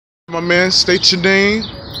My man, state your name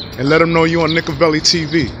and let them know you on Nickavelli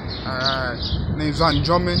TV. Alright, name's Ron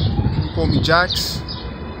Drummond. You call me Jax.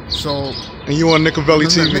 So. And you on Nickavelli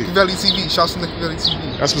TV. Nickavelli TV. Shouts to Nickavelli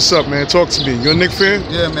TV. That's what's up, man. Talk to me. You a Knick fan?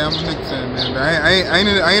 Yeah, man. I'm a Knick fan, man.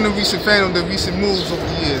 I ain't a recent fan of the recent moves over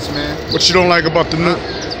the years, man. What you don't like about the moves?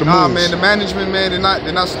 Nah, man. The management, man.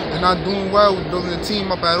 They're not doing well with building the team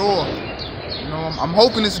up at all. You know, I'm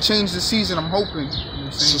hoping it's a change this season. I'm hoping. You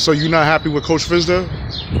know so you're not happy with Coach Fizdale?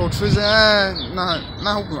 Coach Fizdale, not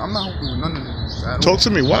hoping. I'm not hoping with none of them. Talk to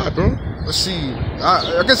me. Why, bro? Let's see.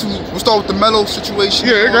 I guess we'll start with the Melo situation.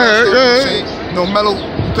 Yeah, go ahead. Go ahead. You know, Melo,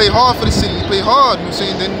 he played hard for the city. He played hard. You know what I'm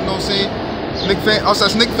saying? Then, you know what I'm saying? Us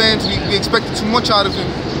as Knick fans, we expected too much out of him.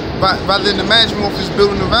 Rather than the management office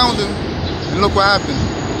building around him. And look what happened. You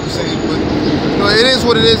know what I'm saying? But, you know, it is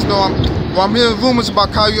what it is. You know, I'm hearing rumors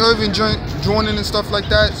about Kyrie Irving joining and stuff like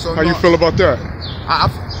that. So, how you feel about that?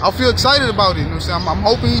 I feel excited about it. You know what I'm saying? I'm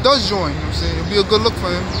hoping he does join. You know what I'm saying? It'll be a good look for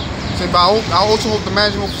him. But I also hope the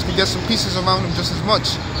management office can get some pieces around him just as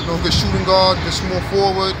much. You know, good shooting guard, good small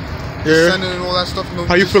forward, center and all that stuff. You know,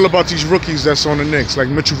 how you feel about these rookies that's on the Knicks, like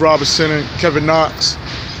Mitchell Robinson and Kevin Knox?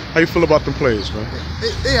 How you feel about them players, man?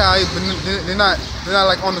 They're not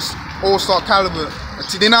like on the all-star caliber.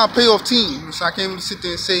 They're not a playoff team. So I can't really sit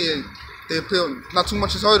there and say they're playoff. Not too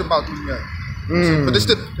much is heard about them yet. But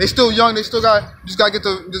they still young. They still just gotta get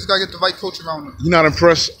the right coach around them. You not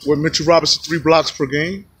impressed with Mitchell Robinson 3 blocks per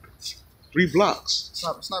game? 3 blocks.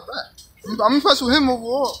 It's not bad. I'm impressed with him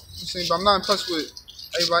overall. But I'm not impressed with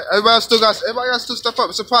everybody. Everybody got to step up.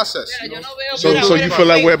 It's a process. You know? So you feel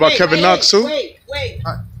that way about Kevin Knox too?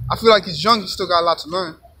 I feel like he's young. He still got a lot to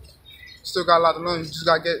learn. You just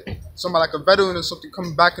gotta get somebody like a veteran or something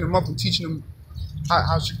coming backing him up and teaching him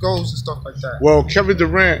how shit goes and stuff like that. Well, Kevin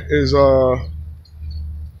Durant is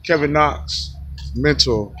Kevin Knox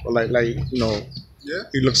mentor, like you know. Yeah.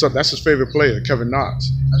 He looks up. That's his favorite player, Kevin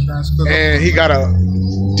Knox. That's good. And he got a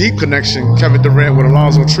deep connection, Kevin Durant, with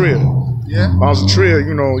Alonzo Trier. Yeah. Alonzo Trier,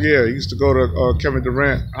 you know, he used to go to Kevin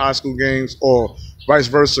Durant high school games, or vice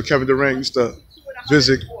versa. Kevin Durant used to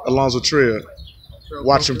visit Alonzo Trier,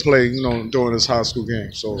 watch him play, you know, during his high school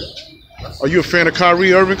games. So, are you a fan of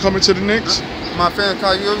Kyrie Irving coming to the Knicks? Am I a fan of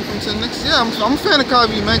Kyrie Irving coming to the Knicks? Yeah, I'm a fan of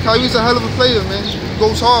Kyrie, man. Kyrie's a hell of a player, man. He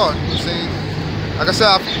goes hard. You know what I'm saying? Like I said,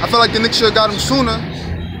 I feel like the Knicks should have got him sooner.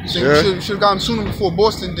 We should have got him sooner before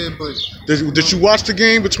Boston did, but... Did you watch the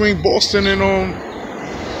game between Boston and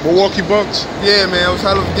Milwaukee Bucks? Yeah, man, it was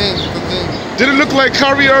a hell of a game. Good game. Did it look like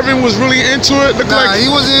Kyrie Irving was really into it? He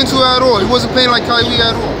wasn't into it at all. He wasn't playing like Kyrie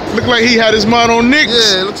at all. Looked like he had his mind on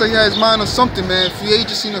Knicks. Yeah, it looks like he had his mind on something, man. Free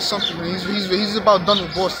agency or something, man. He's about done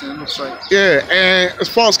with Boston, it looks like. Yeah, and as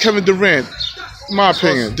far as Kevin Durant, my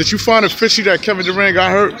opinion, did you find it fishy that Kevin Durant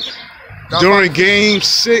got hurt during Game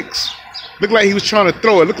 6? Looked like he was trying to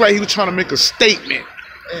throw it. Looked like he was trying to make a statement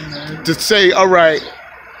to say, all right,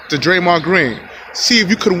 to Draymond Green, see if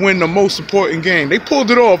you could win the most important game. They pulled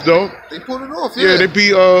it off, though. They pulled it off, yeah. Yeah, they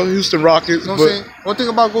beat Houston Rockets. You know what I'm saying? One thing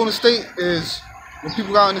about Golden State is, when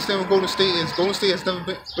people gotta understand what Golden State has never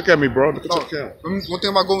been... Look at me, bro. Look at your camera. One thing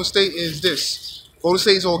about Golden State is this. Golden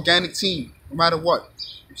State is an organic team, no matter what.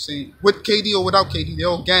 You see, with KD or without KD, they're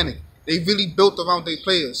organic. They really built around their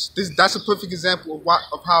players. That's a perfect example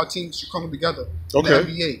of how a team should come together in the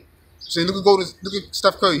NBA. So look at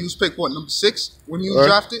Steph Curry. He was picked number 6 when he was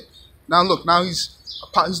drafted. Now look, he's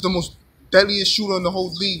the most deadliest shooter in the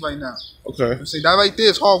whole league right now. Okay. So that right there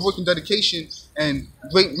is hard work and dedication and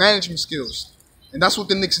great management skills, and that's what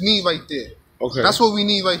the Knicks need right there. Okay. That's what we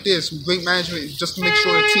need right there. Some great management, just to make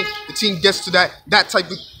sure the team gets to that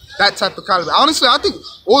type of caliber. Honestly, I think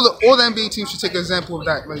all the NBA teams should take an example of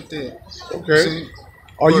that right there. Okay.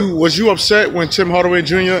 Was you upset when Tim Hardaway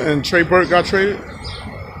Jr. and Trey Burke got traded?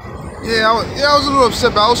 Yeah, I was a little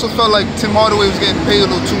upset, but I also felt like Tim Hardaway was getting paid a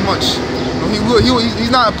little too much. You know,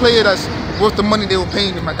 he's not a player that's worth the money they were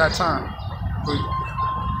paying him at that time. But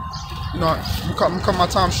you know, I'm cutting my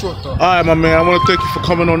time short though. All right, my man. I want to thank you for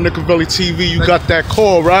coming on Nickavelli TV. You got that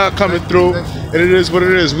call, right? Coming through. And it is what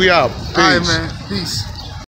it is. We out. Peace. All right, man. Peace.